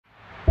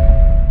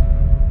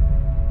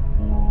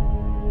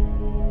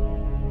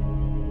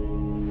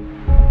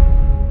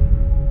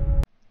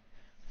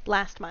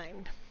Blast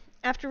Mine.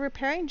 After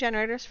repairing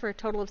generators for a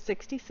total of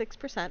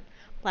 66%,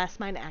 Blast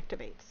Mine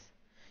activates.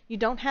 You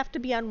don't have to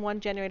be on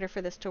one generator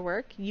for this to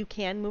work. You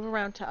can move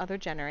around to other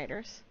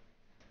generators.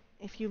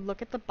 If you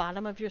look at the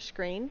bottom of your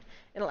screen,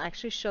 it'll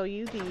actually show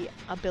you the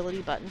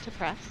ability button to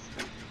press.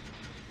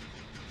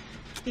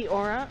 The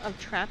aura of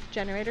trapped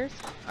generators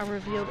are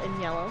revealed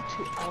in yellow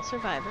to all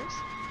survivors.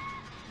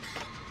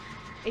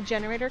 A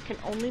generator can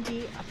only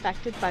be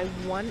affected by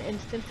one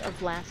instance of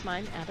Blast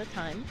Mine at a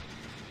time.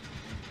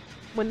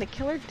 When the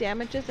killer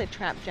damages a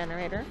trapped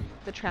generator,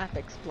 the trap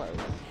explodes,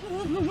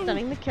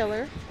 stunning the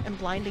killer and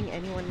blinding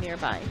anyone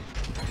nearby.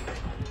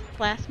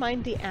 Blast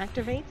Mine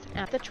deactivates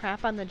at the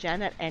trap on the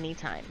gen at any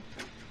time.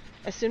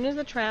 As soon as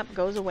the trap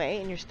goes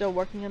away and you're still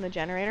working on the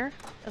generator,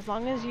 as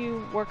long as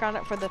you work on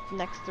it for the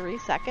next 3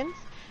 seconds,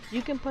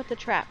 you can put the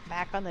trap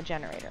back on the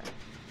generator.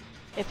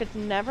 If it's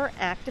never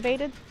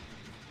activated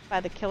by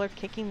the killer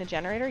kicking the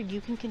generator, you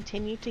can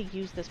continue to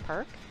use this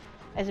perk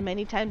as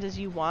many times as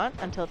you want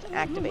until it's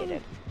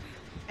activated.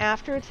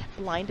 After it's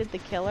blinded the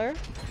killer,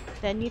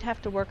 then you'd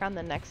have to work on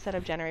the next set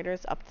of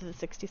generators up to the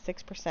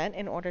 66%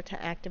 in order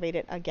to activate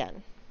it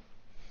again.